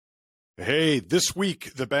Hey, this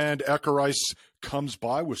week the band Echarice comes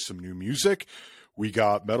by with some new music. We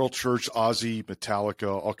got Metal Church, Ozzy, Metallica,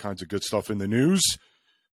 all kinds of good stuff in the news.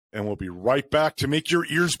 And we'll be right back to make your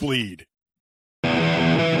ears bleed.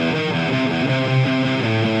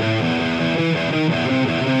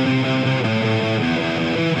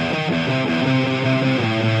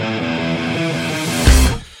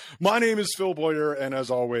 My name is Phil Boyer, and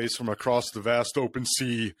as always, from across the vast open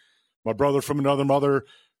sea, my brother from another mother,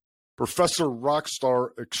 Professor Rockstar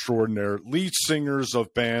Extraordinaire, lead singers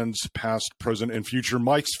of bands past, present, and future,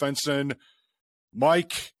 Mike Svensson.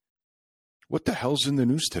 Mike, what the hell's in the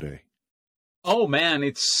news today? Oh man,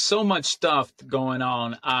 it's so much stuff going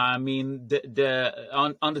on. I mean,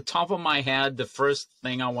 on the top of my head, the first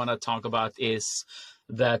thing I want to talk about is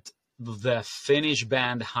that the Finnish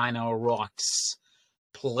band Hanoi Rocks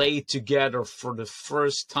played together for the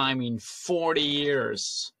first time in 40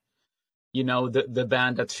 years. You know, the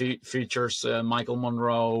band that features Michael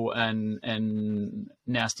Monroe and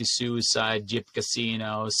Nasty Suicide, Jip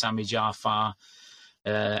Casino, Sammy Jaffa,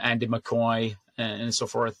 Andy McCoy, and so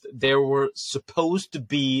forth. They were supposed to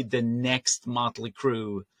be the next Motley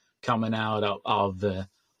Crue coming out of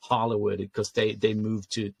Hollywood, because they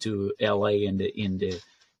moved to LA in the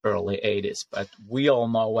early 80s. But we all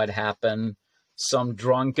know what happened. Some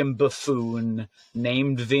drunken buffoon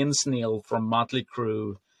named Vince Neil from Motley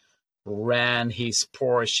Crue ran his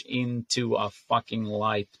Porsche into a fucking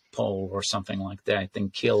light pole or something like that,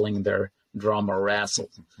 and killing their drummer Russell.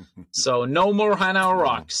 So no more Hanoi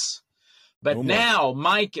Rocks. But no now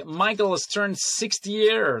Michael has turned 60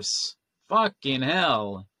 years. Fucking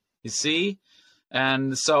hell. You see?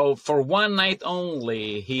 And so for one night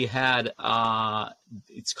only, he had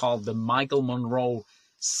it's called the Michael Monroe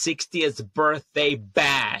 60th birthday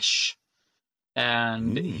bash.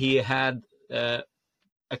 And he had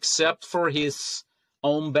except for his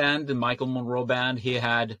own band, the Michael Monroe band, he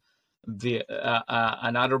had the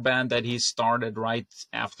another band that he started right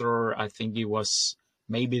after. I think he was,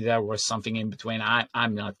 maybe there was something in between.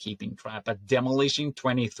 I'm not keeping track. But Demolition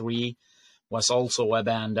 23 was also a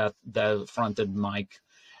band that fronted Mike.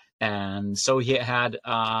 And so he had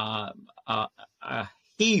a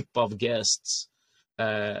heap of guests.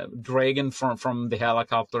 Dragon from the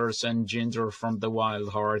Helicopters, and Ginger from the Wild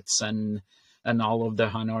Hearts, and all of the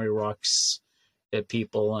Hanoi Rocks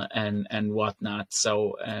people and whatnot.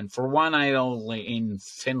 So, and for one night only in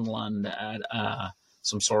Finland at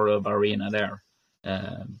some sort of arena there,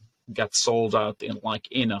 got sold out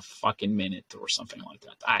in a fucking minute or something like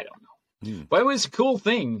that. I don't know. But it was a cool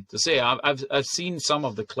thing to see. I've seen some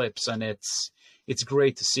of the clips, and it's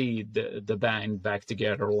great to see the band back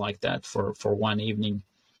together like that for one evening.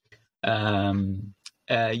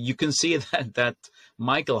 You can see that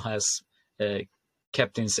Michael has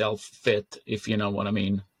kept himself fit, if you know what I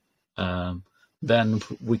mean. Then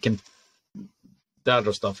we can, the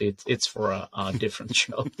other stuff, it's for a different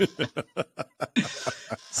show.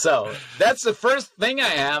 So that's the first thing I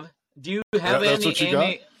have. Do you have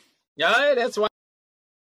any? Yeah, that's what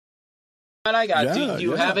I got. Yeah, do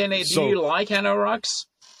you have any? Do you like Hanoi Rocks,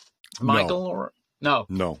 Michael? No. Or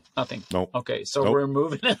no, nothing. No. Okay, so we're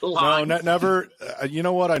moving it along. No, never. You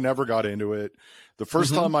know what? I never got into it. The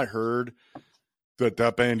first time I heard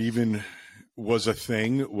that band even was a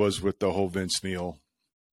thing was with the whole Vince Neil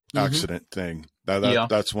accident thing.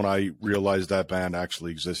 That's when I realized that band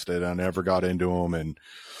actually existed. I never got into them, and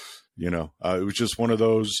it was just one of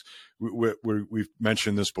those. We've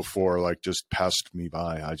mentioned this before, like, just passed me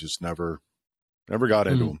by. I just never got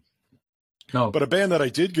into them. No, but a band that I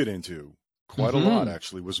did get into quite a lot,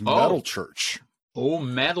 actually, was Metal Church. Oh,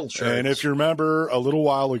 Metal Church. And if you remember, a little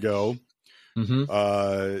while ago,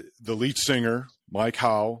 the lead singer, Mike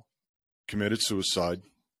Howe, committed suicide.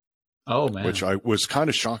 Oh, man. Which I was kind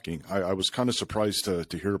of shocking. I was kind of surprised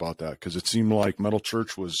to hear about that, because it seemed like Metal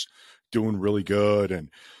Church was doing really good. And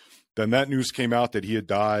then that news came out that he had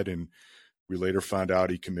died, and we later found out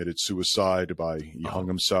he committed suicide he hung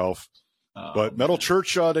himself. But Metal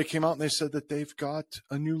Church, they came out and they said that they've got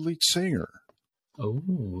a new lead singer.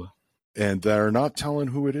 Oh. And they're not telling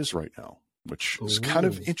who it is right now, which is kind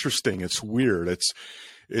of interesting. It's weird.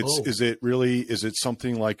 Is it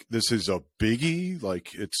something like this is a biggie?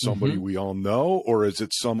 Like it's somebody we all know, or is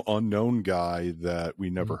it some unknown guy that we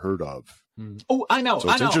never heard of? Oh, I know who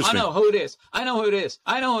it is. I know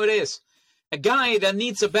who it is. A guy that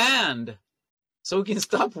needs a band so he can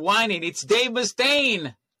stop whining. It's Dave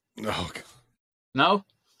Mustaine. Oh, God. No?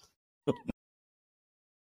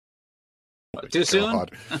 Too soon?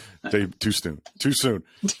 Dave, too soon.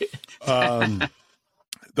 The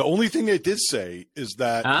only thing they did say is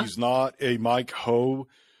that he's not a Mike Howe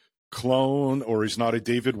clone, or he's not a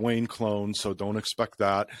David Wayne clone, so don't expect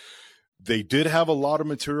that. They did have a lot of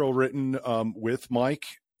material written with Mike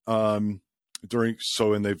and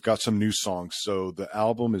they've got some new songs. So the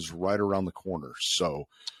album is right around the corner. So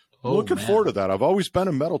looking forward to that. I've always been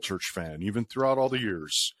a Metal Church fan, even throughout all the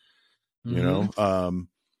years. You know,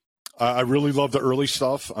 I really love the early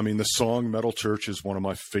stuff. I mean, the song Metal Church is one of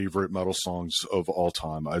my favorite metal songs of all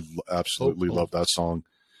time. I absolutely love that song.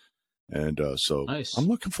 And so nice. I'm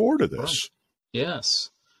looking forward to this.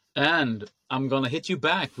 Yes. And I'm going to hit you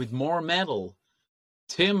back with more metal.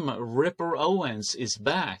 Tim Ripper Owens is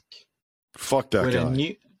back. Fuck that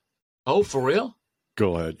guy. Oh, for real?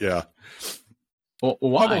 Go ahead. Yeah. Well,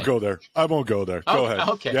 why? I won't go there. Go ahead.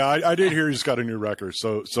 Okay. Yeah, I did hear he's got a new record.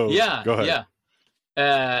 So yeah, go ahead.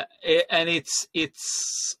 Yeah. And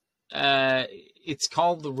it's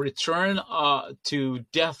called The Return to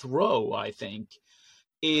Death Row, I think.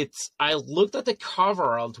 I looked at the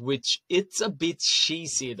cover art, which it's a bit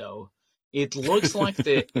cheesy though. It looks like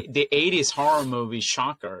the 80s horror movie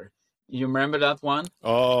Shocker. You remember that one?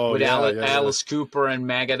 Oh, with Alice Cooper and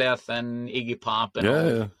Megadeth and Iggy Pop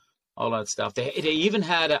and all that stuff. They even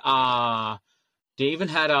had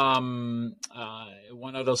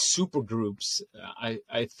one of those super groups.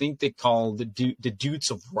 I think they called the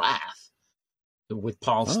Dudes of Wrath, with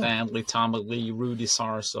Paul Stanley, Tommy Lee, Rudy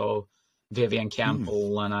Sarso, Vivian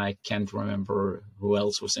Campbell, and I can't remember who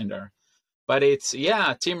else was in there. But it's,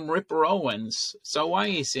 Tim Ripper Owens. So why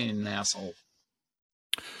is he an asshole?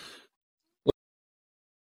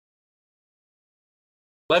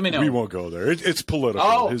 Let me know. We won't go there. It's political.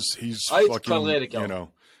 Oh, he's fucking, political. You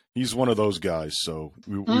know, he's one of those guys, so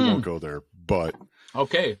we won't go there. But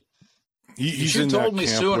okay. He's in that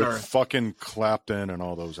camp with fucking Clapton and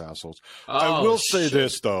all those assholes. I will say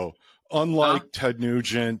this, though. Unlike Ted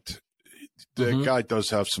Nugent, the guy does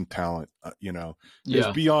have some talent, you know. His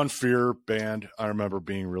Beyond Fear band, I remember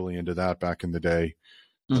being really into that back in the day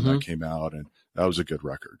when that came out, and that was a good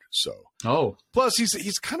record. So, plus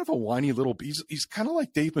he's kind of a whiny little. He's kind of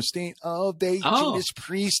like Dave Mustaine. Judas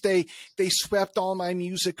Priest, they swept all my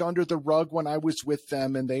music under the rug when I was with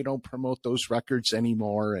them, and they don't promote those records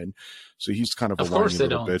anymore. And so he's kind of a whiny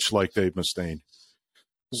little bitch like Dave Mustaine.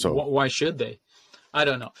 So why should they? I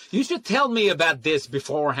don't know. You should tell me about this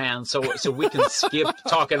beforehand so we can skip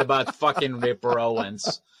talking about fucking Ripper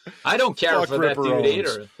Owens. I don't care for that dude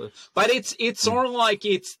either. But it's sort of like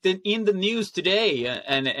it's in the news today,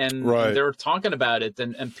 and they're talking about it,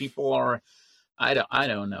 and people are. I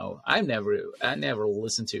don't know. I never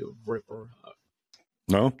listened to Ripper.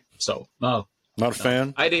 No. So no. Not a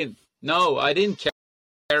fan. I didn't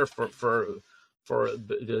care for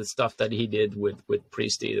the stuff that he did with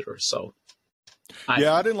Priest either. So.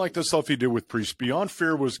 I didn't like the stuff he did with Priest. Beyond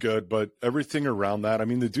Fear was good, but everything around that, I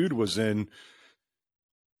mean, the dude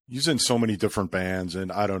he's in so many different bands,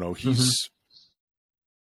 and I don't know, he's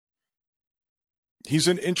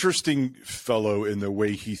an interesting fellow in the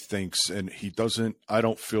way he thinks, and I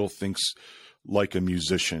don't feel thinks like a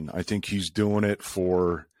musician. I think he's doing it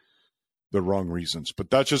for the wrong reasons, but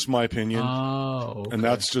that's just my opinion. Oh, okay. And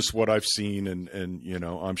that's just what I've seen. And, you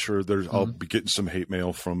know, I'm sure I'll be getting some hate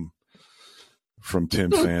mail from Tim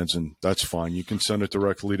fans, and that's fine. You can send it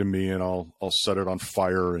directly to me, and I'll set it on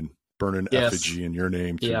fire and burn an effigy in your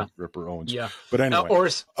name to Ripper Owens. Yeah. But anyway,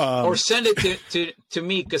 or send it to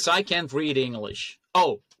me, because I can't read English.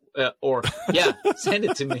 Send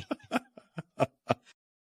it to me.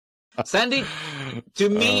 Send it to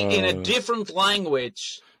me in a different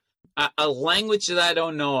language, a language that I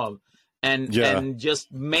don't know of, and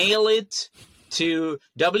just mail it to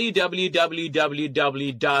www.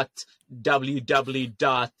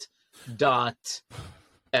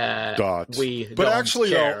 But actually,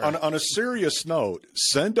 though, on a serious note,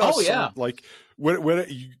 send us like when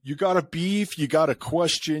you got a beef, you got a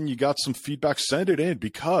question, you got some feedback, send it in,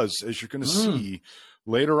 because as you're going to see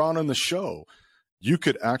later on in the show, you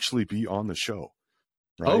could actually be on the show.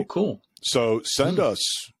 Right? Oh, cool! So send us.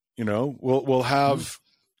 You know, we'll have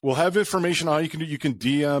information on how you can do. You can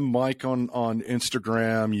DM Mike on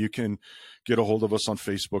Instagram. You can get a hold of us on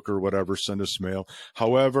Facebook or whatever. Send us mail.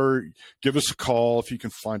 However, give us a call if you can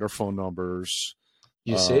find our phone numbers.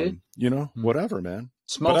 You see, you know, whatever, man.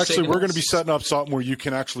 Smoke but actually, signals. we're going to be setting up something where you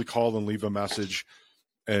can actually call and leave a message,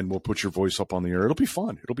 and we'll put your voice up on the air. It'll be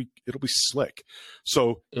fun. It'll be slick.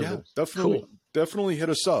 So definitely hit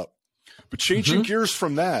us up. But changing gears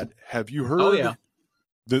from that, have you heard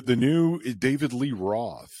the new David Lee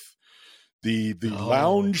Roth? The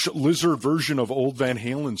lounge lizard version of old Van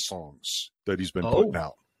Halen songs that he's been putting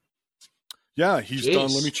out. Yeah, he's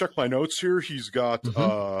done. Let me check my notes here. He's got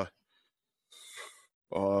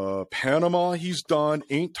Panama, he's done.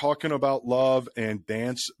 Ain't Talking About Love and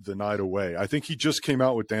Dance the Night Away. I think he just came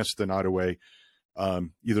out with Dance the Night Away,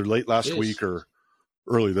 either late last week or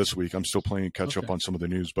early this week. I'm still playing catch up on some of the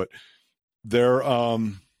news, but they're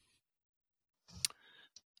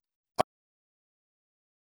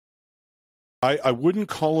I wouldn't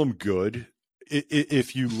call him good.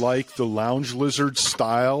 If you like the Lounge Lizard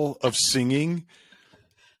style of singing,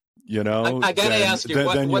 you know, I gotta ask you,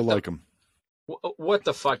 then you'll like him. What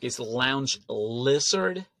the fuck is Lounge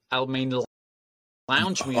Lizard? I mean,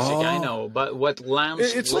 lounge music, I know, but what Lounge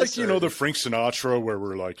It's Lizard? like, you know, the Frank Sinatra where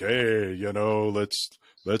we're like, hey, you know, let's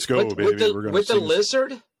go, baby. We're gonna with sing the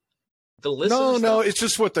lizard? The lizard? No, it's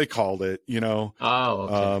just what they called it, you know.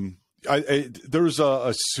 Oh, okay. There's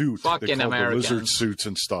a suit Fucking they called Americans. the lizard suits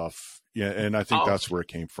and stuff. Yeah, and I think that's where it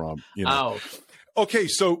came from. You know. Oh. Okay,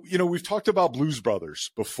 so you know we've talked about Blues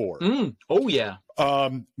Brothers before. Oh yeah.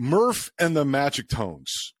 Murph and the Magic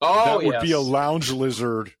Tones. Oh, that would be a Lounge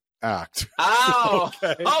Lizard act. Oh,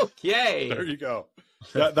 okay. There you go.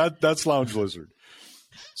 That's Lounge Lizard.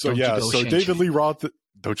 So Don't yeah, so David Lee Roth.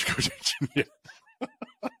 Don't you go changing?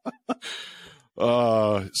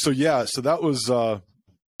 So that was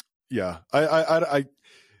I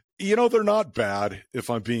you know, they're not bad,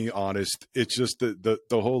 if I'm being honest. It's just the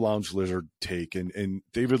whole Lounge Lizard take, and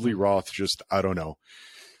David Lee Roth just, I don't know.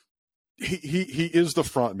 He is the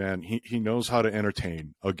front man. He knows how to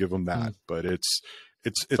entertain. I'll give him that. But it's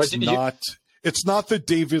not the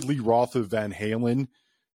David Lee Roth of Van Halen,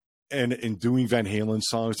 and in doing Van Halen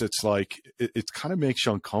songs, it's like it kind of makes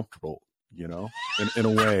you uncomfortable, you know, in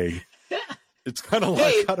a way. It's kind of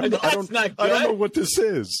like I don't know what this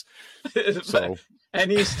is. So. And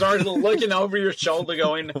he started looking over your shoulder,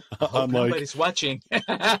 going, I'm like, nobody's watching.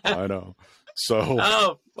 I know.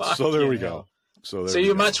 So, so there we go. So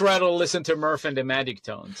you much rather listen to Murph and the Magic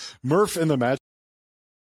Tones. Murph and the Magic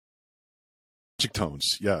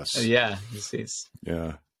Tones, yes. Yeah, this is.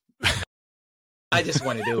 Yeah. I just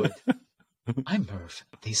want to do it. I'm Murph.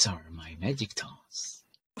 These are my Magic Tones.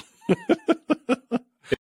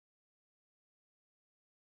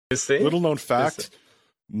 Little known fact.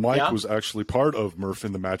 Mike was actually part of Murph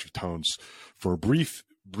and the Magic Tones for a brief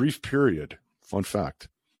period. Fun fact.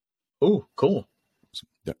 Oh, cool. So,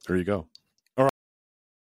 yeah, there you go. All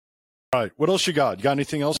right. What else you got? You got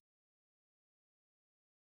anything else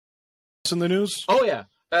in the news? Oh, yeah.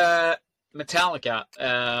 Metallica.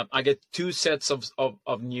 I get two sets of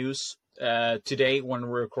news. Today, when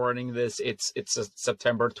we're recording this, it's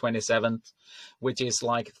September 27th, which is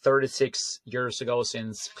like 36 years ago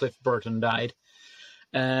since Cliff Burton died.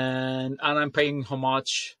 And I'm paying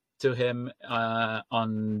homage to him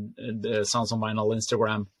on the Sounds on Vinyl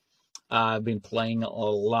Instagram. I've been playing a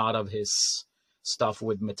lot of his stuff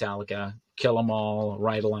with Metallica: Kill 'Em All,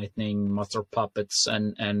 Ride Lightning, Master Puppets,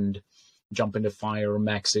 and Jump in the Fire,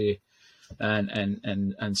 Maxi,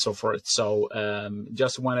 and so forth. So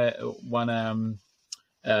just want a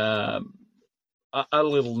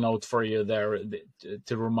little note for you there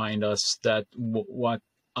to remind us that what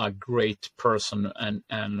a great person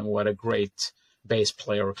and what a great bass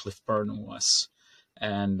player Cliff Burton was,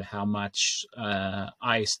 and how much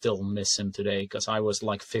I still miss him today, because I was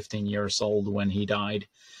like 15 years old when he died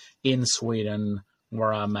in Sweden,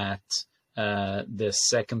 where I'm at. The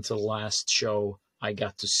second to last show I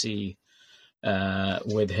got to see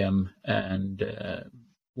with him, and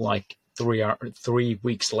like 3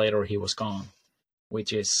 weeks later he was gone,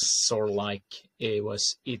 which is sort of like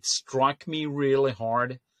it struck me really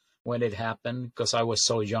hard when it happened, because I was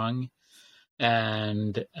so young,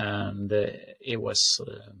 and it was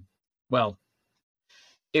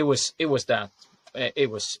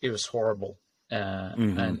horrible,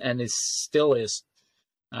 and it still is.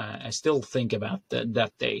 I still think about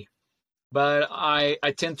that day, but I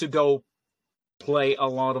tend to go play a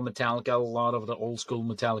lot of Metallica, a lot of the old school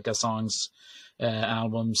Metallica songs,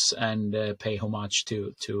 albums, and pay homage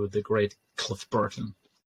to the great Cliff Burton.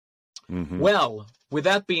 Well, with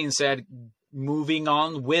that being said, moving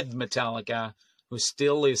on with Metallica, who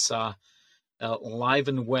still is alive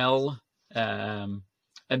and well, and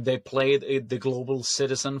they played at the Global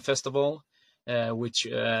Citizen Festival, which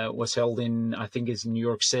was held in, I think it's New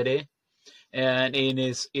York City. And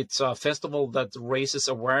it's a festival that raises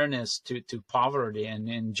awareness to poverty and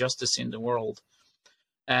injustice in the world.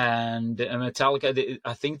 And Metallica,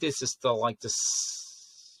 I think this is the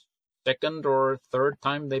second or third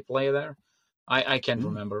time they play there. I can't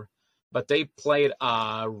remember, but they played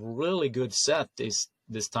a really good set this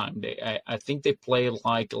time. I think they played,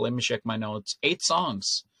 like, let me check my notes, 8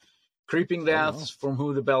 songs: Creeping Death, From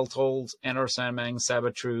Who the Bell Tolls, Enter Sandman,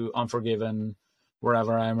 Sabbath True, Unforgiven,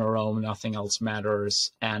 Wherever I'm Rome, Nothing Else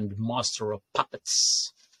Matters, and Master of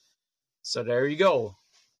Puppets. So there you go.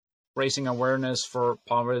 Raising awareness for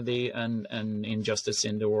poverty and injustice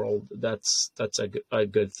in the world. That's a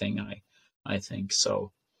good thing, I think.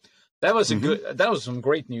 So that was that was some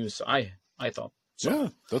great news, I thought. So, yeah,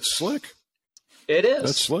 that's slick. It is.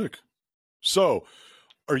 That's slick. So,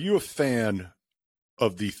 are you a fan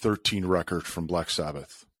of the 13 record from Black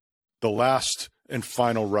Sabbath? The last and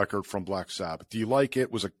final record from Black Sabbath. Do you like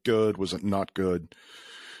it? Was it good? Was it not good?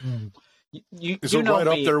 Is it right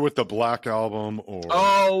up there with the Black Album, or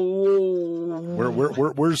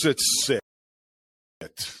where's it sit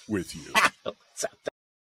with you? It's up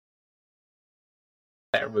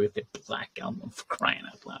there with the Black Album, for crying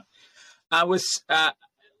out loud. I was.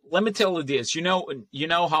 Let me tell you this. You know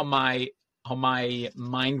how my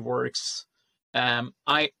mind works.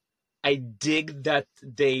 I dig that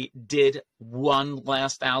they did one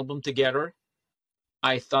last album together.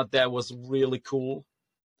 I thought that was really cool.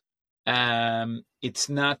 It's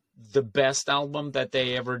not the best album that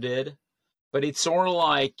they ever did, but it's sort of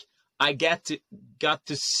like I got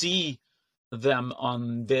to see them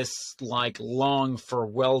on this like long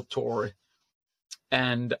farewell tour,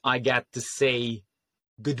 and I got to say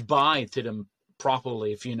goodbye to them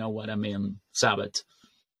properly, if you know what I mean, Sabbath.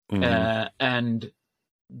 And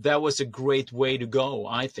that was a great way to go,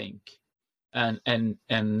 I think. And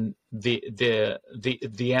the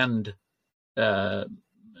end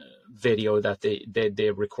video that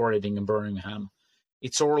they recorded in Birmingham,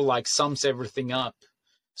 it sort of like sums everything up.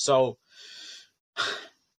 So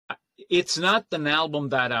it's not an album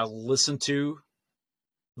that I listen to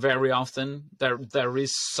very often. There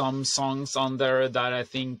is some songs on there that I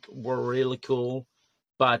think were really cool,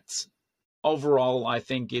 but overall I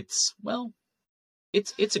think it's a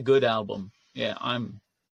good album.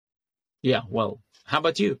 Well, how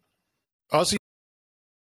about you? Ozzy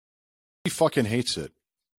fucking hates it.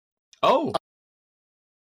 Oh,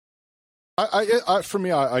 for me,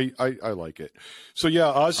 I like it. So yeah,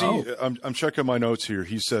 Ozzy. Oh. I'm checking my notes here.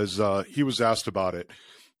 He says he was asked about it,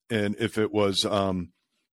 and if it was like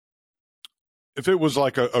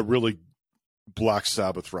a really Black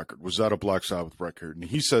Sabbath record, was that a Black Sabbath record? And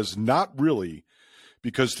he says not really,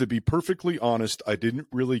 because to be perfectly honest, I didn't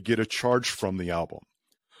really get a charge from the album.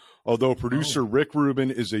 Although producer Rick Rubin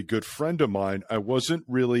is a good friend of mine, I was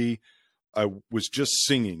just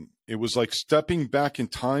singing. It was like stepping back in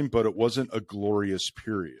time, but it wasn't a glorious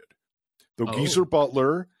period. Though Geezer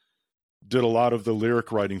Butler did a lot of the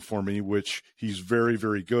lyric writing for me, which he's very,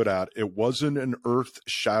 very good at, it wasn't an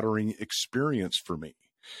earth-shattering experience for me.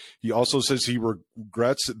 He also says he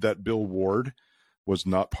regrets that Bill Ward was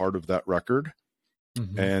not part of that record.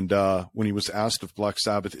 Mm-hmm. And when he was asked if Black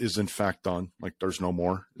Sabbath is in fact done, like there's no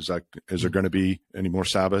more, is there going to be any more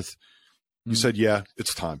Sabbath? He said, yeah,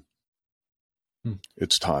 it's time.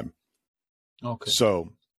 It's time. Okay.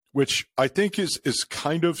 So, which I think is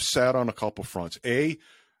kind of sad on a couple fronts.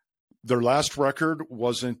 Their last record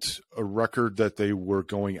wasn't a record that they were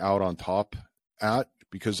going out on top at,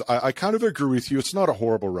 because I kind of agree with you. It's not a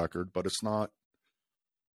horrible record, but it's not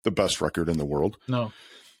the best record in the world. No.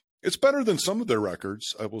 It's better than some of their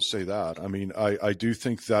records, I will say that. I mean, I do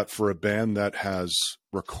think that for a band that has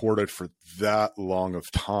recorded for that long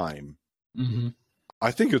of time, I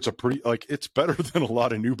think it's it's better than a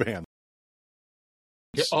lot of new bands.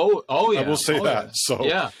 Yeah. Oh, yeah. I will say that. Yeah. So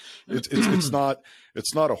yeah, it's not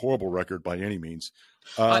a horrible record by any means.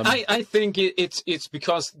 I think it's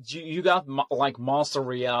because you got like Monster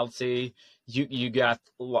Reality. You got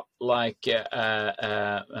like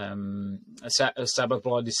Sabbath,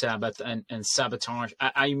 Bloody Sabbath, and Sabotage.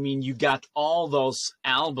 I mean, you got all those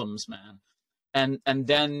albums, man, and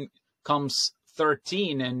then comes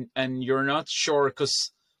 13, and you're not sure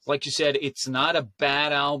because, like you said, it's not a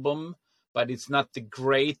bad album, but it's not the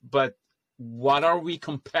great. But what are we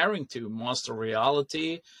comparing to? Monster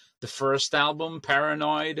Reality, the first album,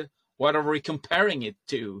 Paranoid. What are we comparing it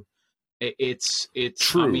to? It's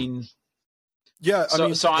true. I mean. Yeah,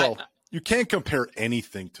 you can't compare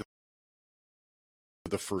anything to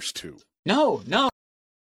the first two. No.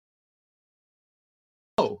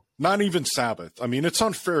 Not even Sabbath. I mean, it's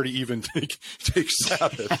unfair to even take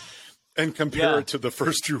Sabbath and compare it to the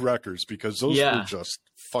first two records, because those were just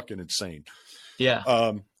fucking insane. Yeah.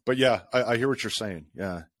 But yeah, I hear what you're saying.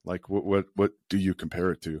 Yeah. Like what do you compare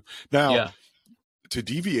it to? Now, to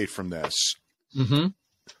deviate from this,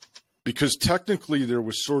 because technically there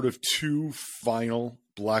was sort of two final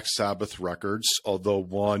Black Sabbath records, although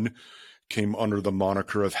one came under the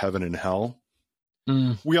moniker of Heaven and Hell.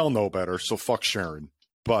 We all know better, so fuck Sharon.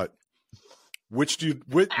 But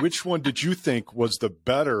which one did you think was the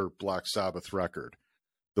better Black Sabbath record?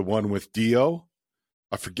 The one with Dio?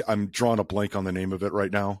 I forget. I'm drawing a blank on the name of it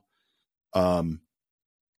right now. The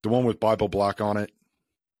one with Bible Black on it.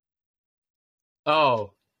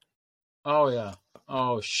 Oh yeah.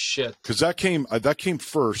 Oh shit. Because that came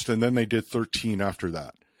first, and then they did 13 after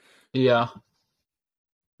that. Yeah.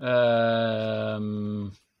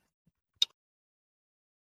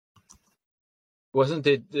 Wasn't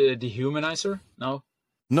it the Dehumanizer? No.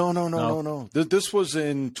 No. This was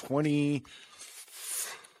in 20.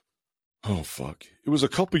 Oh fuck! It was a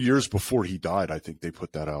couple years before he died. I think they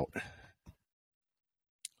put that out.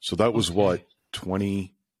 So that was what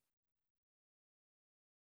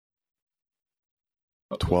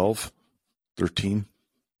 2012, 13.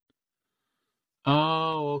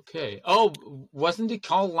 Oh, okay. Oh, wasn't it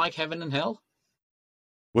called Like Heaven and Hell?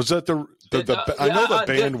 Was that I know the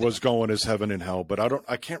band was going as Heaven and Hell, but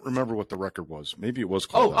I can't remember what the record was. Maybe it was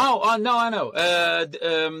called. No, I know.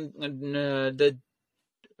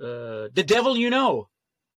 The Devil You Know.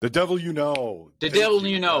 The Devil You Know. The Devil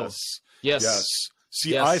You Know. Yes.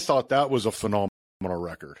 See, I thought that was a phenomenal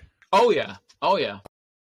record. Oh yeah.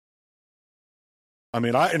 I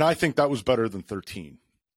mean, I think that was better than 13.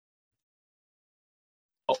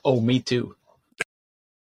 Oh, me too.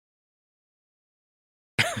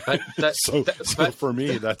 So for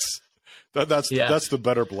me, that's the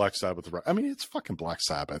better Black Sabbath record. I mean, it's fucking Black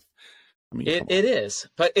Sabbath. I mean, it is,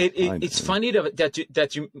 but it's funny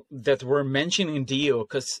that we're mentioning Dio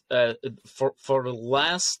because for the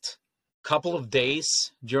last couple of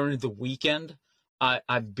days during the weekend,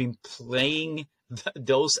 I've been playing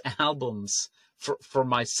those albums for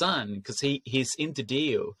my son because he's into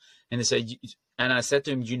Dio, and he said, and I said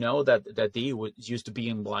to him, you know that Dio used to be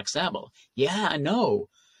in Black Sabbath. Yeah, I know,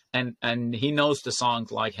 and he knows the songs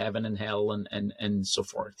like Heaven and Hell and so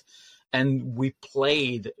forth. And we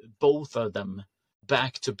played both of them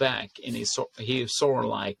back to back, and he sort of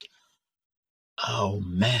like, "Oh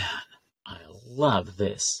man, I love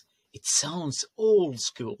this. It sounds old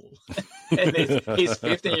school." And he's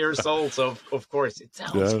 15 years old, so of course it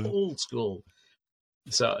sounds old school.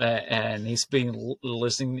 So and he's been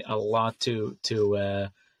listening a lot to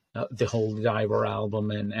the Holy Diver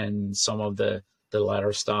album and some of the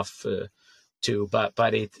latter stuff. Too, but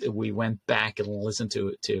we went back and listened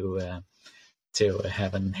to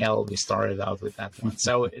Heaven and Hell. We started out with that one,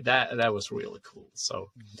 so that was really cool.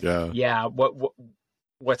 So yeah.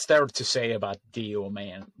 What's there to say about Dio,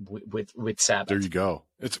 man? With Sabbath, there you go.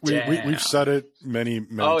 It's we've said it many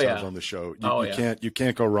times on the show. You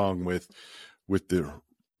can't go wrong with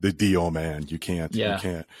the Dio, man. You can't. You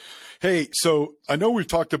can't. Hey, so I know we've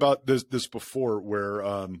talked about this before,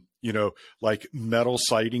 where like metal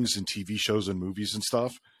sightings in TV shows and movies and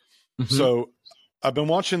stuff. Mm-hmm. So I've been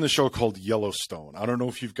watching the show called Yellowstone. I don't know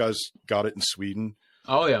if you guys got it in Sweden.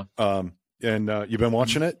 Oh yeah. And you've been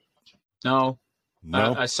watching it? No.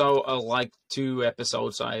 I saw like 2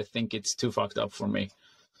 episodes. I think it's too fucked up for me.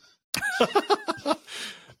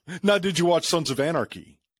 Now, did you watch Sons of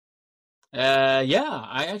Anarchy? Yeah,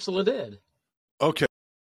 I actually did. Okay.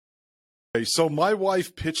 So my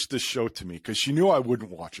wife pitched this show to me because she knew I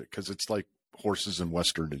wouldn't watch it because it's like horses and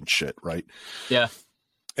Western and shit, right? Yeah.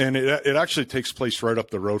 And it actually takes place right up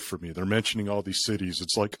the road for me. They're mentioning all these cities.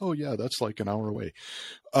 It's like, oh yeah, that's like an hour away.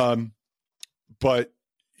 But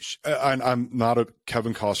I'm not a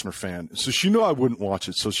Kevin Costner fan, so she knew I wouldn't watch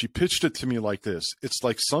it. So she pitched it to me like this: it's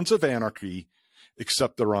like Sons of Anarchy,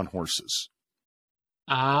 except they're on horses.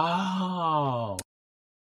 Oh.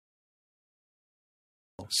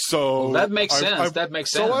 So well, that makes sense. That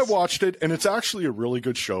makes sense. So I watched it, and it's actually a really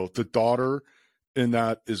good show. The daughter in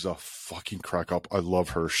that is a fucking crack up. I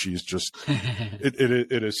love her. She's just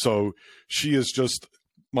it is so. She is just.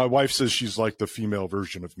 My wife says she's like the female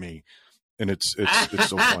version of me, and it's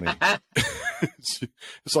so funny.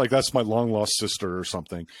 It's like that's my long lost sister or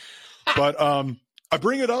something. But I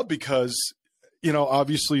bring it up because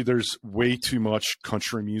obviously there's way too much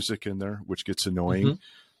country music in there, which gets annoying. Mm-hmm.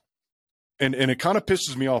 And it kind of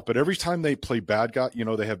pisses me off, but every time they play bad guy,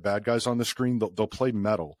 they have bad guys on the screen, they'll play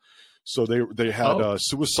metal. So they had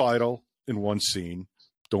Suicidal in one scene,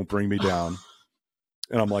 Don't Bring Me Down.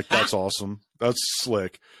 And I'm like, that's awesome. That's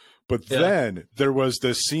slick. But then there was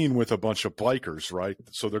this scene with a bunch of bikers, right?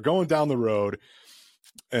 So they're going down the road,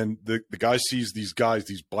 and the guy sees these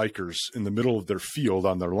bikers in the middle of their field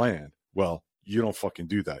on their land. Well, you don't fucking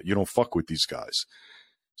do that. You don't fuck with these guys.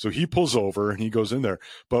 So he pulls over and he goes in there.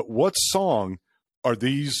 But what song are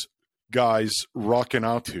these guys rocking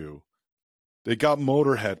out to? They got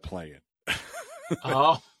Motorhead playing.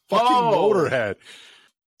 Oh, fucking Motorhead.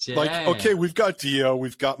 Like, okay, we've got Dio,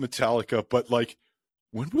 we've got Metallica, but like,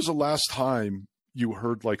 when was the last time you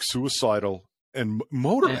heard like Suicidal and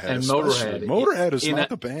Motorhead? And Motorhead. Motorhead is not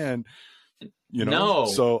the band, you know. No.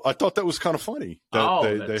 So I thought that was kind of funny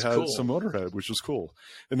that they had cool. some Motorhead, which was cool.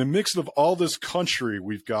 In the mix of all this country,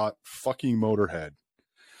 we've got fucking Motorhead.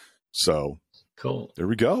 So cool. There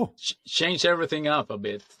we go. Change everything up a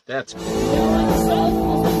bit. That's cool.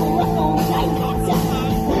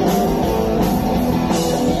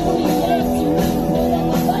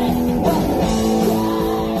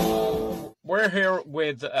 We're here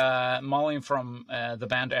with Malin from the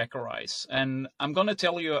band Echorize, and I'm going to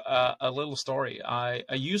tell you a little story. I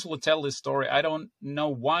usually tell this story. I don't know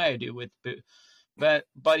why I do it, but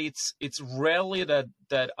it's rarely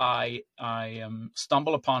that I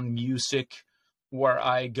stumble upon music where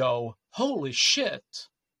I go, holy shit,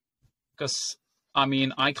 because I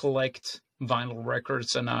mean I collect vinyl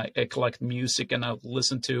records and I collect music and I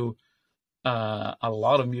listen to a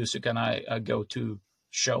lot of music and I go to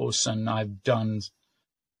shows, and I've done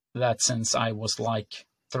that since I was like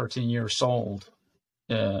 13 years old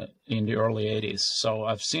in the early 80s. So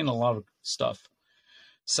I've seen a lot of stuff.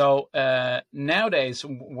 So nowadays,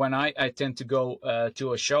 when I tend to go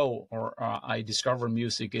to a show or I discover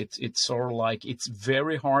music, it's sort of like it's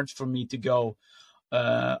very hard for me to go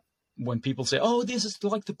when people say, oh, this is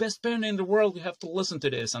like the best band in the world, you have to listen to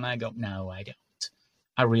this. And I go, no, I don't.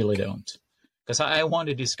 I really don't. Because I want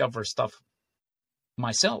to discover stuff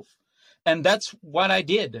myself. And that's what I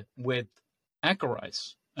did with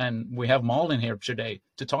Echorize. And we have Malin here today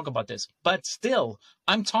to talk about this. But still,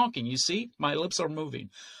 I'm talking, you see? My lips are moving.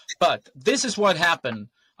 But this is what happened.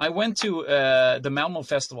 I went to the Malmo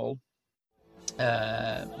Festival,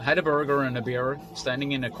 had a burger and a beer,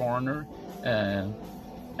 standing in a corner,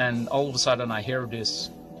 and all of a sudden I hear this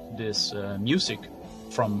music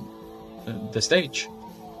from the stage.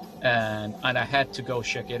 And I had to go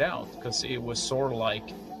check it out because it was sort of like,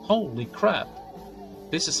 holy crap,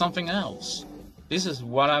 this is something else. This is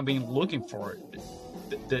what I've been looking for.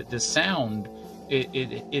 The sound,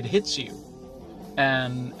 it hits you,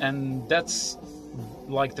 and that's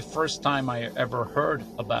like the first time I ever heard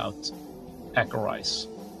about Echorize.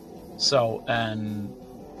 So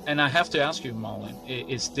and I have to ask you, Malin,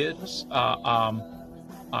 is this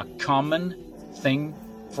a common thing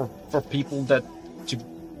for people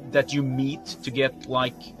that you meet to get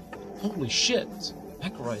like, holy shit,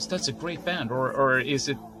 Echorize, that's a great band, or is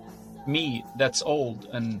it me that's old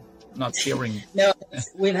and not hearing? No,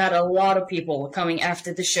 we've had a lot of people coming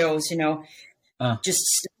after the shows, you know, just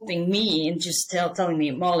stopping me and just telling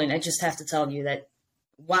me, Malin, I just have to tell you that,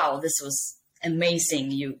 wow, this was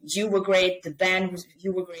amazing. You were great, the band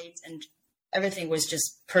you were great, and everything was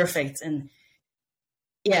just perfect. And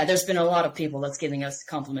yeah, there's been a lot of people that's giving us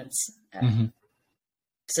compliments.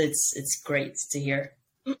 So it's great to hear.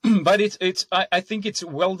 But I think it's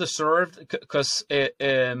well deserved because I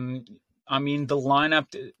mean the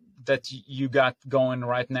lineup that you got going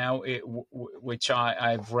right now, which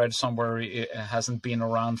I've read somewhere, it hasn't been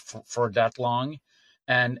around for that long,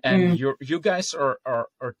 and you guys are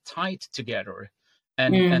tight together,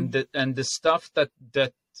 and the stuff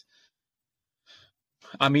that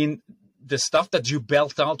I mean. The stuff that you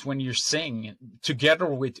belt out when you sing together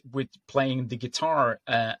with playing the guitar,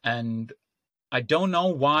 and I don't know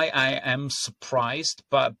why I am surprised,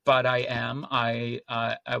 but I am. I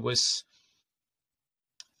was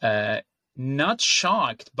not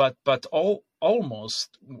shocked, but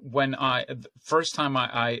almost when first time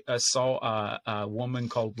I saw a woman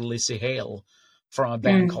called Lizzie Hale from a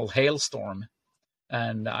band called Hailstorm,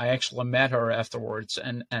 and I actually met her afterwards,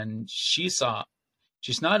 and she's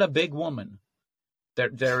not a big woman.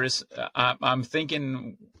 There is. I'm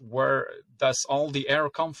thinking, where does all the air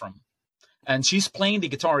come from? And she's playing the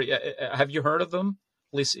guitar. Have you heard of them,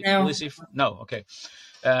 Lizzie? No. Lizzie? No. Okay.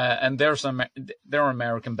 And they're an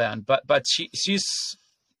American band, but she's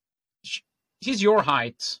your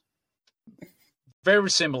height, very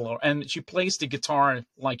similar, and she plays the guitar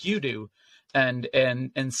like you do, and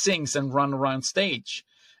sings and run around stage.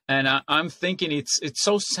 And I'm thinking it's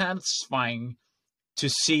so satisfying to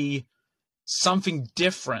see something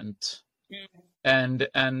different, and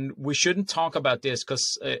we shouldn't talk about this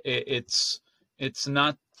because it's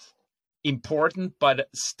not important, but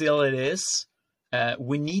still it is.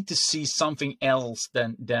 We need to see something else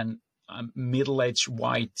than middle-aged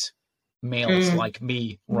white males like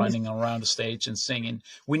me running around the stage and singing.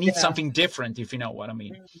 We need something different, if you know what I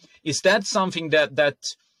mean. Is that something that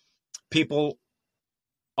people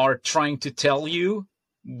are trying to tell you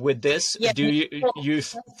with this? Do you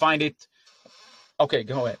find it? Okay,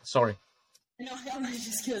 go ahead. Sorry. I'm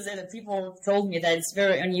just going to say that people told me that it's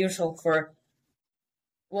very unusual for,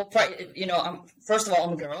 well, first of all,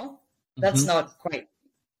 I'm a girl. That's not quite,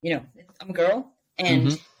 I'm a girl.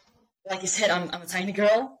 And like you said, I'm a tiny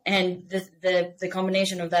girl. And the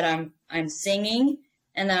combination of that, I'm singing,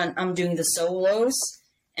 and then I'm doing the solos,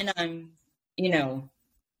 and I'm,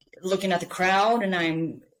 looking at the crowd, and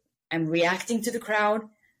I'm reacting to the crowd.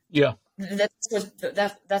 Yeah.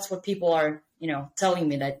 That's what people are, telling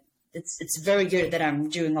me, that it's very good that I'm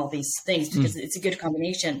doing all these things, because it's a good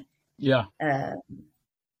combination. Yeah,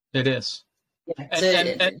 it is.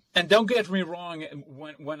 Yeah. And don't get me wrong,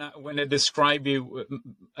 when I describe you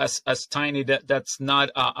as tiny, that's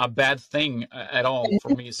not a bad thing at all for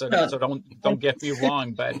me. So don't get me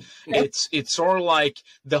wrong, but it's sort of like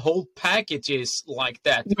the whole package is like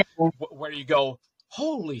that, where you go,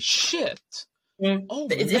 holy shit. Oh,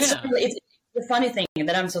 it's the funny thing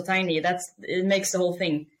that I'm so tiny. It makes the whole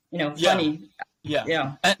thing, funny.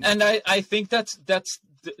 Yeah. And I think that's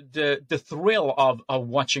the thrill of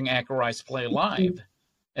watching Acolytes play live,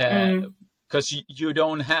 because you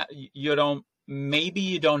don't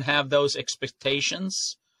have those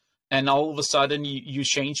expectations, and all of a sudden you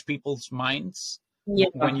change people's minds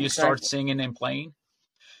when you start singing and playing,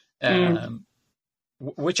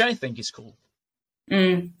 which I think is cool.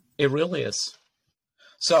 It really is.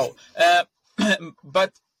 So,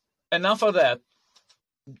 but enough of that.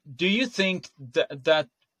 Do you think that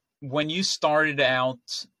when you started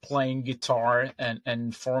out playing guitar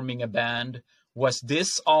and forming a band, was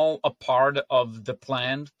this all a part of the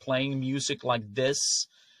plan, playing music like this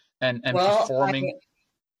and performing?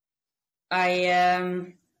 I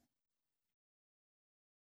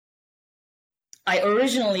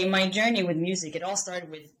originally, my journey with music, it all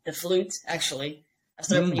started with the flute, actually. I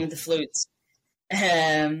started playing with the flute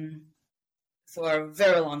for a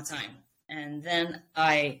very long time. And then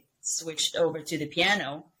I switched over to the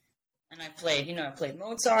piano, and I played, I played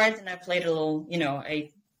Mozart, and I played a little, I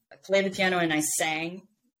played the piano and I sang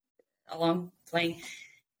along playing.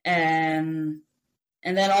 And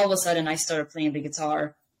then all of a sudden I started playing the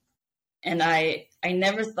guitar, and I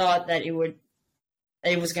never thought that it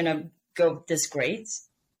was going to go this great.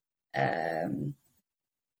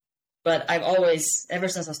 But I've always, ever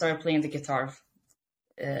since I started playing the guitar,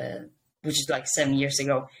 which is like 7 years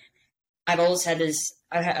ago, I've always had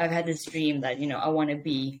I've had this dream that, I want to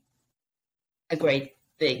be a great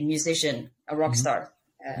big musician, a rock star.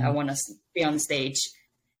 I want to be on the stage,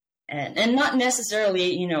 and not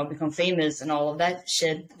necessarily, become famous and all of that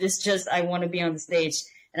shit. It's just, I want to be on the stage,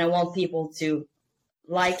 and I want people to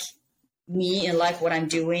like me and like what I'm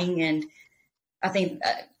doing. And I think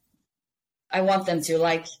I want them to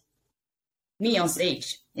like me on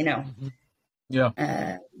stage, Yeah.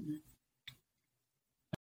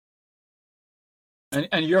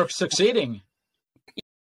 And you're succeeding.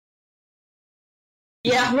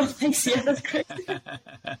 Yeah, well, thanks. Yeah, that's great.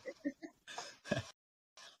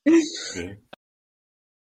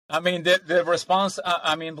 I mean, the response,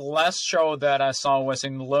 the last show that I saw was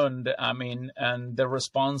in Lund. And the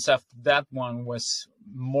response after that one was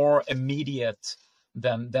more immediate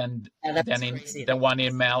than the one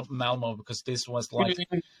in Malmo, because this was like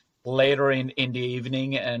later in the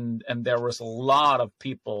evening, and there was a lot of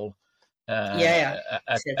people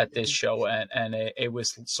at this show, and it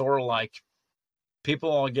was sort of like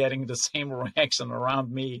people are getting the same reaction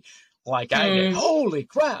around me like I did. Holy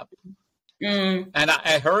crap. And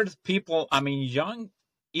I heard people,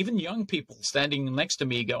 even young people standing next to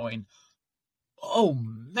me going, oh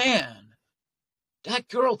man, that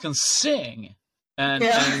girl can sing. And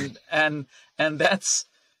that's,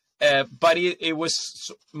 but it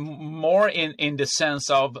was more in the sense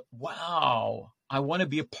of, wow, I want to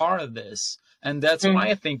be a part of this. And that's why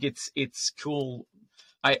I think it's cool.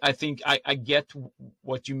 I think I get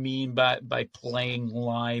what you mean by playing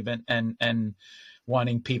live and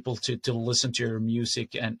wanting people to listen to your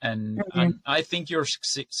music, and I think you're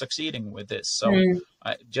succeeding with this. So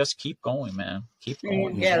just keep going, man. Keep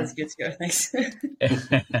going. Yeah, that's good to go. Thanks.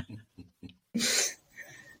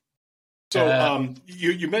 So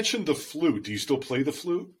you mentioned the flute. Do you still play the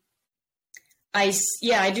flute? I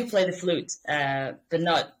do play the flute, but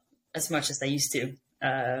not as much as I used to.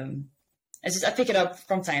 I pick it up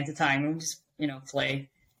from time to time and just play.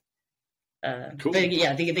 Cool. But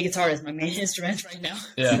yeah, the guitar is my main instrument right now.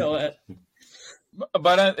 Yeah. So,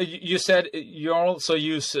 but you said you also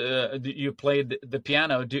you played the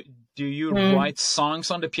piano. Do you write songs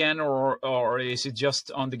on the piano, or is it just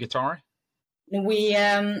on the guitar?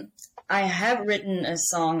 I have written a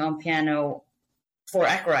song on piano for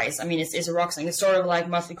Acolytes. It's a rock song. It's sort of like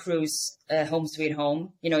Mötley Crüe's "Home Sweet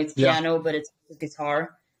Home." It's piano, but it's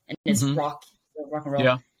guitar. and it's rock and roll.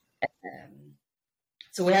 Yeah.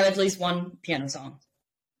 So we have at least one piano song.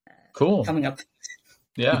 Cool. Coming up.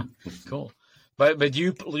 Yeah, cool. But do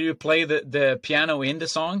you play the piano in the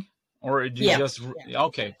song, or do you just? Yeah.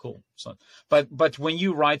 Okay, cool. So, but when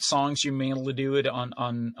you write songs, you mainly do it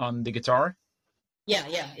on the guitar. Yeah.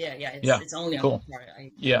 It's only on the guitar.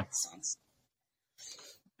 I write songs.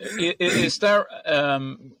 Is there?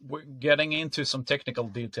 We're getting into some technical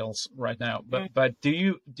details right now, but do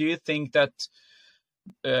you think that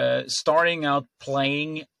starting out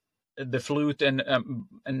playing the flute and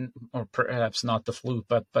or perhaps not the flute,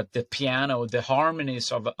 but the piano, the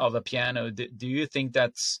harmonies of a piano, do you think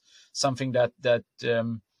that's something that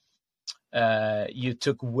you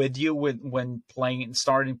took with you when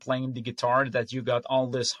starting playing the guitar, that you got all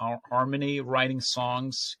this harmony, writing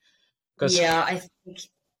songs? Yeah,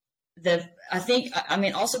 I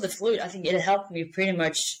mean, also the flute, I think it helped me pretty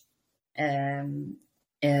much. I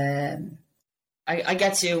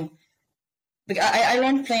got to, I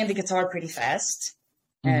learned playing the guitar pretty fast,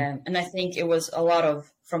 and I think it was a lot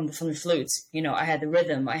of from the flutes. You know, I had the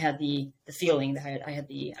rhythm, I had the feeling,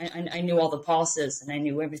 I knew all the pauses, and I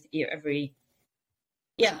knew every.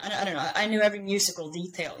 I don't know, I knew every musical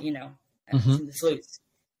detail, you know, from the flutes,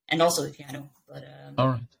 and also the piano. But all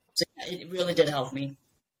right, so it really did help me.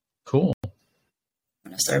 Cool.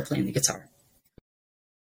 When I started playing the guitar.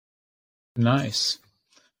 Nice.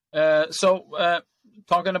 So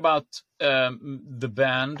talking about the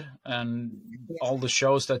band and all the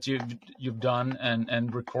shows that you've done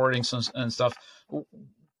and recordings and stuff,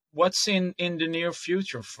 what's in the near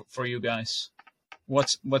future for you guys?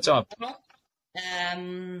 What's up?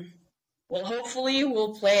 Well, hopefully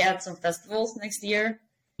we'll play at some festivals next year.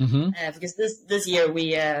 Because this year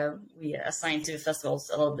we assigned to festivals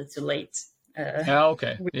a little bit too late.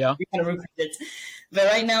 Okay. We kind of recruited, but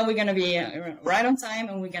right now we're gonna be right on time,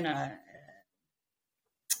 and we're gonna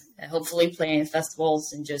hopefully play in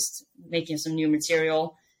festivals and just making some new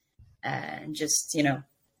material, and just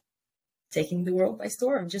taking the world by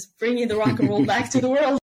storm, just bringing the rock and roll back to the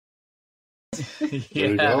world. There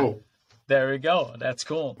you go. There we go. That's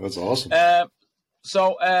cool. That's awesome.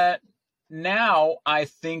 So now I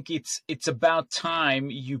think it's about time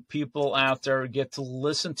you people out there get to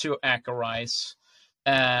listen to Acarize,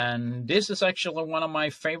 and this is actually one of my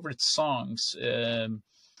favorite songs.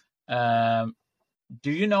 Do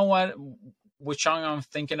you know which song I'm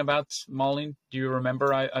thinking about, Malin? Do you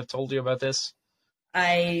remember I told you about this?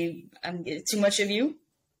 I'm Too Much of You.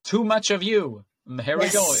 Too Much of You. And here we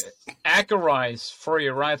go. Acarize for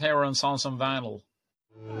you right here on Sounds on Vinyl.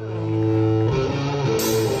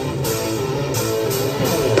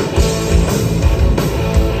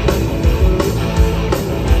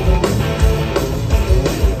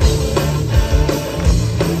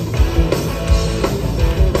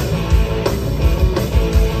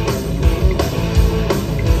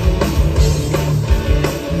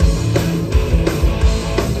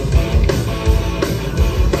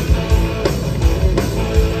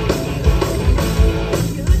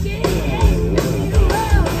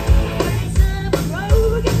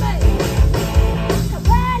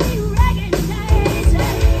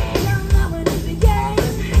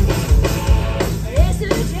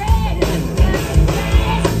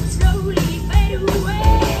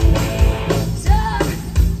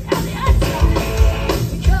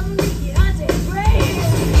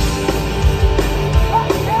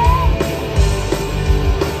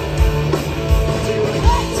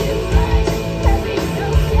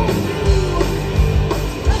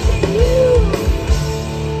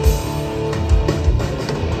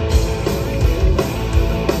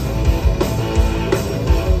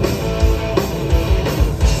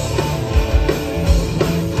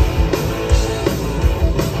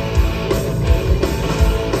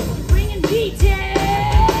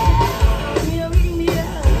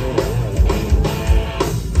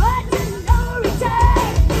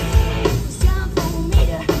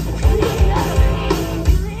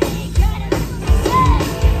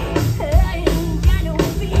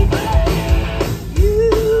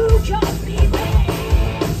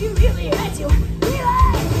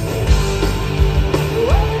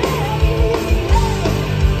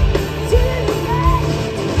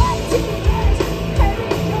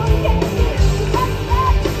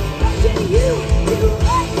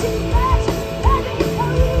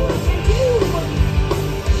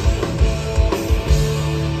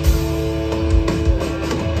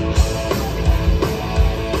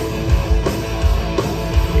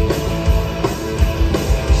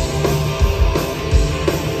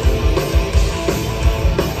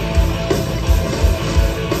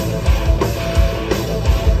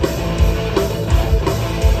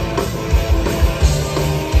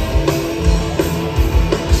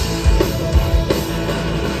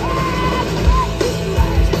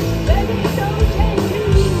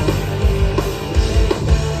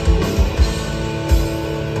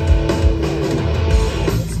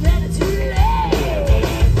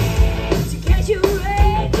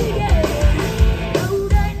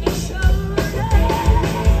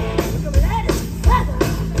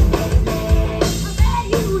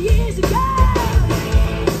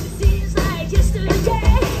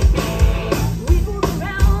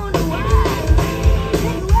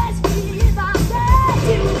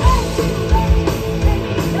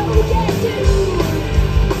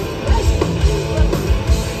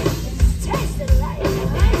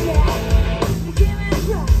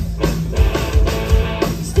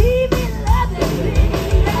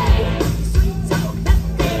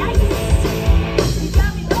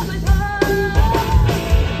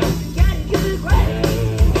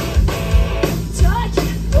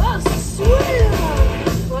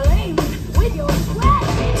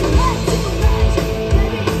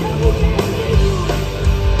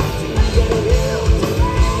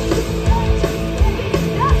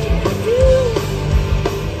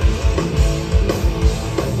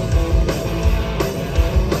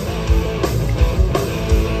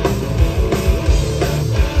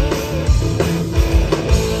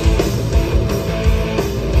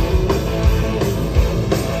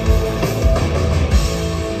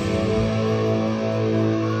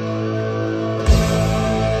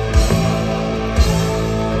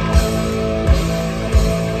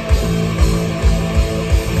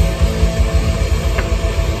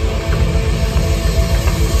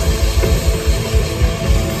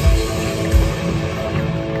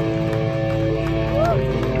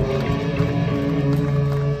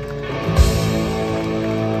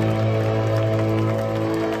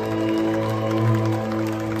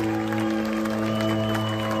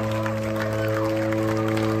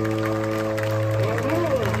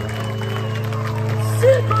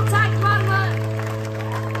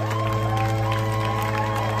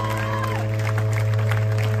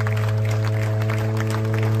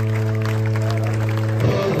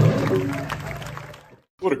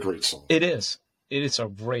 What a great song. It is. It is a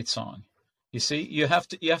great song. You see, you have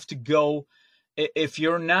to go. If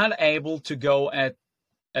you're not able to go at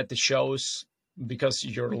the shows because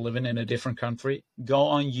you're living in a different country, go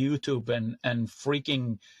on YouTube and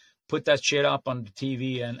freaking put that shit up on the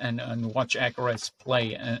TV and watch Acolytes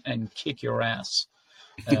play and kick your ass.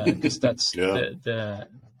 Because that's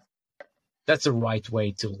that's the right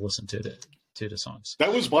way to listen to the songs.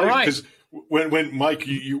 That was my because when Mike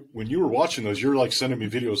when you were watching those, you're like sending me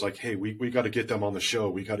videos like, hey, we got to get them on the show.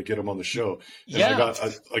 We got to get them on the show. And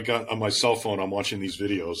I got on my cell phone. I'm watching these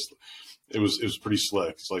videos. It was pretty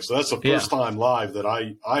slick. It's like, so that's the first time live that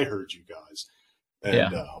I heard you guys,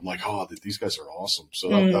 and I'm like, oh, these guys are awesome. So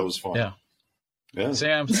that was fun. Yeah. Yeah. See,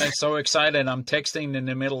 I'm so excited. I'm texting in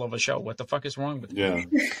the middle of a show. What the fuck is wrong with me?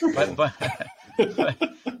 Yeah.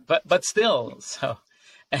 But still, so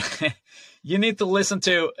you need to listen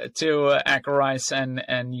to Acolytes,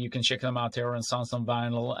 and you can check them out here on Sounds on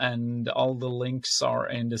Vinyl, and all the links are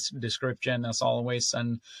in the description as always.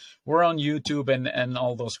 And we're on YouTube and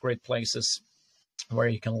all those great places where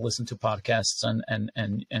you can listen to podcasts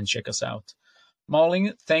and check us out.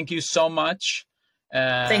 Malin, thank you so much.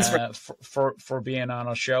 Thanks for being on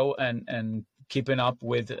our show and keeping up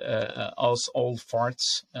with us old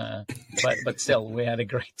farts. But still, we had a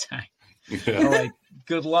great time. Yeah. All right.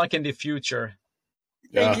 Good luck in the future.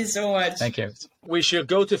 Thank you so much. Thank you. We should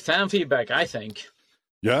go to fan feedback, I think.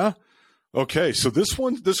 Yeah. Okay. So this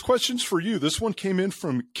question's for you. This one came in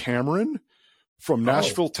from Cameron from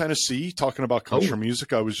Nashville, Tennessee, talking about country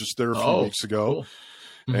music. I was just there a few weeks ago. Cool.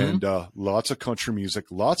 Mm-hmm. And lots of country music,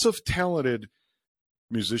 lots of talented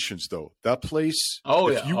musicians though. That place,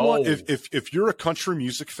 if you're a country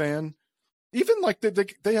music fan, even like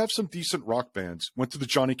they have some decent rock bands. Went to the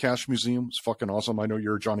Johnny Cash Museum. It's fucking awesome. I know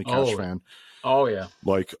you're a Johnny Cash fan. Oh yeah.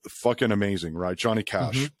 Like fucking amazing, right? Johnny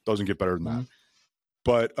Cash doesn't get better than that.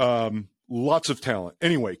 But lots of talent.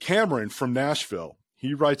 Anyway, Cameron from Nashville,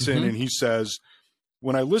 he writes in and he says,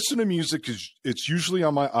 when I listen to music, it's usually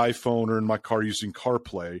on my iPhone or in my car using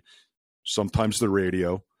CarPlay, sometimes the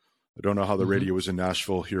radio. I don't know how the radio is in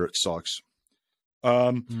Nashville. Here it sucks.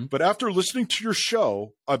 But after listening to your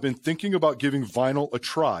show, I've been thinking about giving vinyl a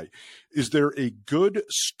try. Is there a good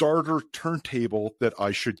starter turntable that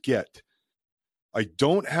I should get? I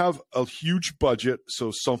don't have a huge budget,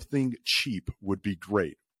 so something cheap would be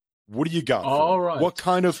great. What do you got? All right. What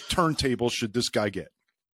kind of turntable should this guy get?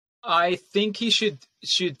 I think he should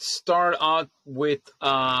start out with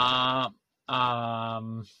a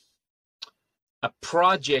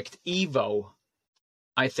Project Evo.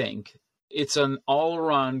 I think it's an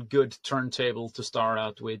all-around good turntable to start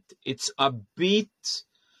out with. It's a bit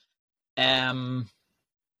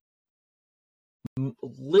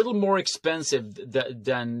little more expensive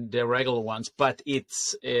than the regular ones, but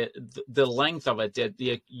it's the length of it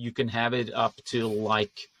that you can have it up to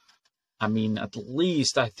like, I mean, at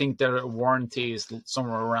least I think their warranty is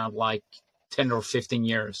somewhere around like 10 or 15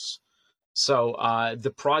 years. So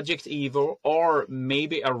the Project Evo, or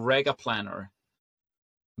maybe a Rega Planner.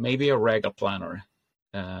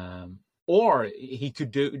 Or he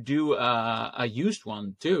could do a used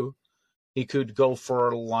one too. He could go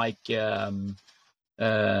for like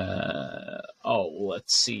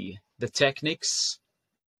let's see, the Technics,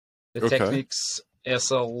 Technics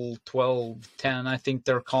SL1210, I think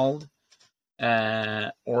they're called.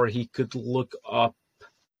 Or he could look up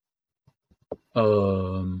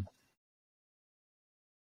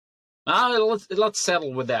let's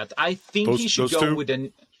settle with that. I think he should go with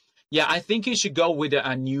I think he should go with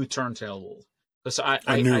a new turntable, because I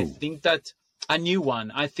think that a new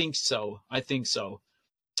one. I think so.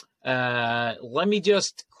 Let me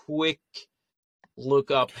just quick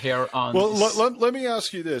look up here on. Well, let me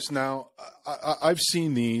ask you this. Now, I've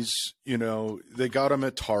seen these. You know, they got them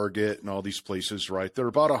at Target and all these places, right? They're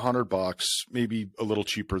about $100, maybe a little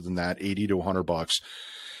cheaper than that, $80 to $100,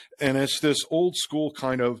 and it's this old school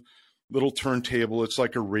kind of little turntable. It's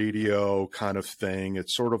like a radio kind of thing.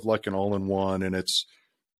 It's sort of like an all-in-one, and it's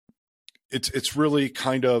really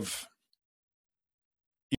kind of,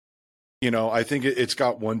 you know, I think it's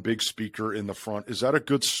got one big speaker in the front. Is that a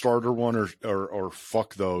good starter one, or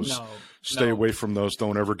fuck those? No, stay away from those.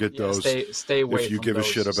 Don't ever get those. Stay away. If you give a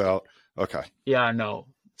shit about, okay. Yeah, no,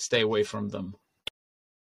 stay away from them.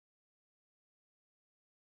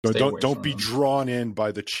 Don't be drawn in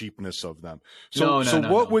by the cheapness of them. So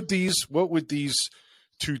what would these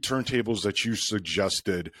two turntables that you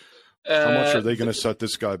suggested? How much are they going to set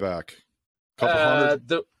this guy back? Couple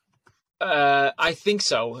hundred? I think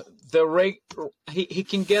so. He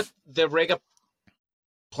can get the Rega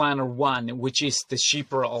Planner 1, which is the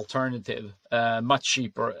cheaper alternative, much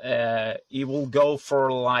cheaper. It will go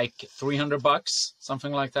for like $300,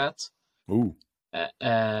 something like that. Ooh.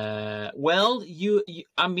 Well,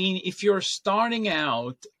 I mean, if you're starting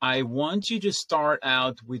out, I want you to start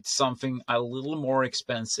out with something a little more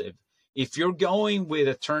expensive. If you're going with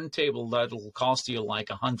a turntable that'll cost you like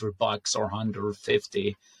 $100 or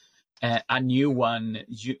 $150, a new one,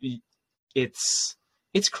 it's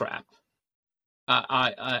crap.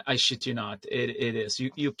 I shit you not. It is.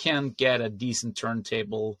 You can't get a decent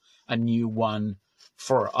turntable, a new one,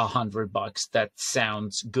 for $100 that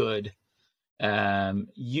sounds good.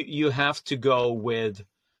 You have to go with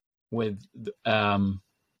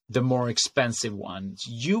the more expensive ones.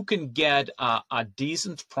 You can get a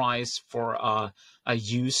decent price for a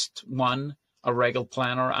used one, a Regal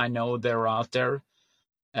planner. I know they're out there.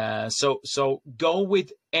 So go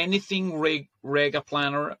with anything Rega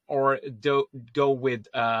planner, or go with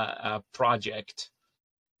a Project.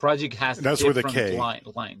 Project has that's different with a K.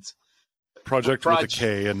 lines. Project with a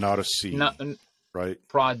K and not a C. Right.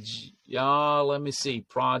 Let me see.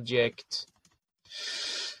 Project.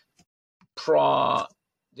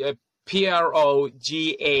 P-R-O-G-A-C-T.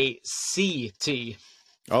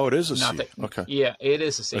 Oh, it is a C. Okay. Yeah, it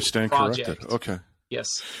is a C. I stand corrected. Okay. Yes.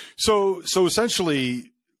 So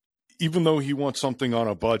essentially, even though he wants something on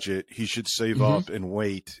a budget, he should save up and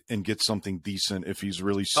wait and get something decent if he's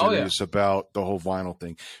really serious about the whole vinyl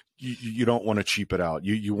thing. You don't want to cheap it out.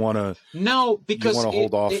 You want to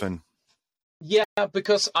hold off and. Yeah,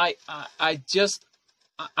 because I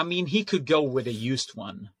mean, he could go with a used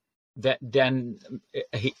one. Then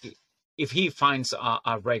if he finds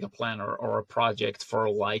a Rega planner or a Project for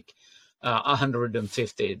like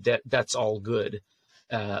 $150, that's all good.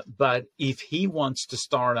 But if he wants to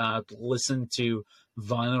start out, listen to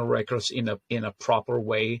vinyl records in a proper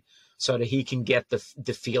way, so that he can get the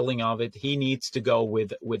feeling of it, he needs to go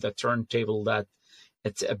with a turntable that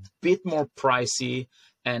it's a bit more pricey,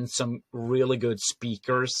 and some really good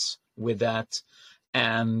speakers with that,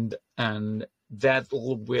 and that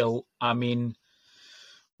will, I mean,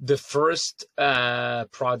 the first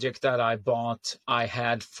Project that I bought, I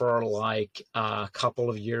had for like a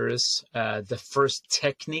couple of years. The first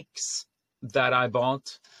Technics that I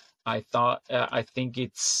bought, I think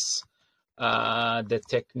it's the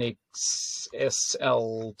Technics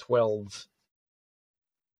SL1210,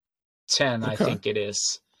 okay. I think it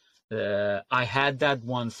is. I had that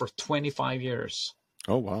one for 25 years.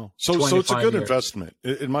 Oh, wow. So it's a good investment.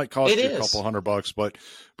 It might cost you a couple $100, but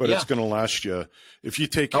it's going to last you. If you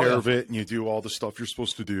take care of it and you do all the stuff you're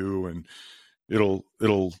supposed to do, and it'll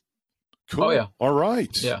cool. Oh, yeah. All right.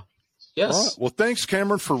 Yeah. Yes. All right. Well, thanks,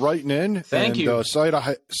 Cameron, for writing in. Thank you. Say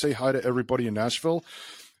hi to everybody in Nashville.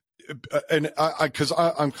 And because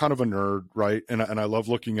I'm kind of a nerd, right? And I love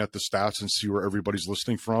looking at the stats and see where everybody's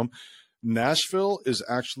listening from. Nashville is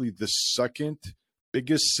actually the second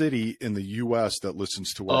biggest city in the U.S. that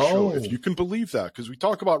listens to our show, if you can believe that, because we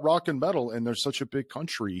talk about rock and metal, and they're such a big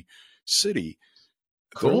country city.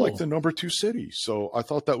 Cool. They're like the number 2 city. So I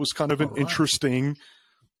thought that was kind of an interesting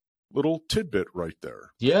little tidbit right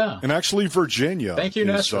there. Yeah. And actually, Virginia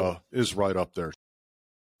is right up there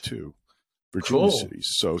too. Virginia cities.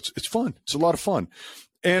 So it's fun. It's a lot of fun.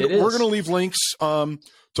 And we're going to leave links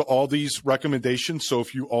to all these recommendations. So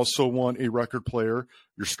if you also want a record player,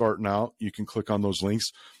 you're starting out, you can click on those links.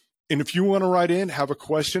 And if you want to write in, have a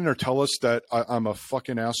question, or tell us that I'm a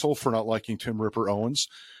fucking asshole for not liking Tim Ripper Owens,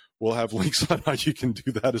 we'll have links on how you can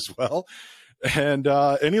do that as well. And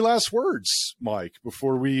any last words, Mike,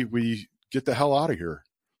 before we get the hell out of here?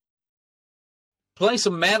 Play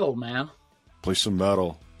some metal, man. Play some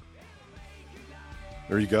metal.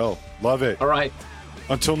 There you go. Love it. All right.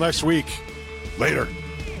 Until next week. Later.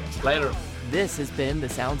 This has been the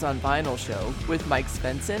Sounds on Vinyl show with Mike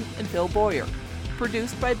Svensson and Phil Boyer.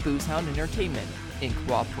 Produced by Boozehound Entertainment in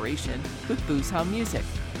cooperation with Boozehound Music.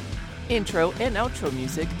 Intro and outro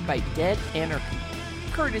music by Dead Anarchy,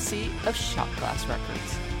 courtesy of Shot Glass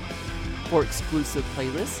Records. For exclusive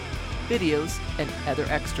playlists, videos, and other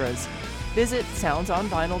extras, visit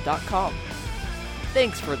soundsonvinyl.com.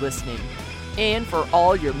 Thanks for listening, and for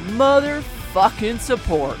all your motherfucking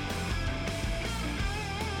support.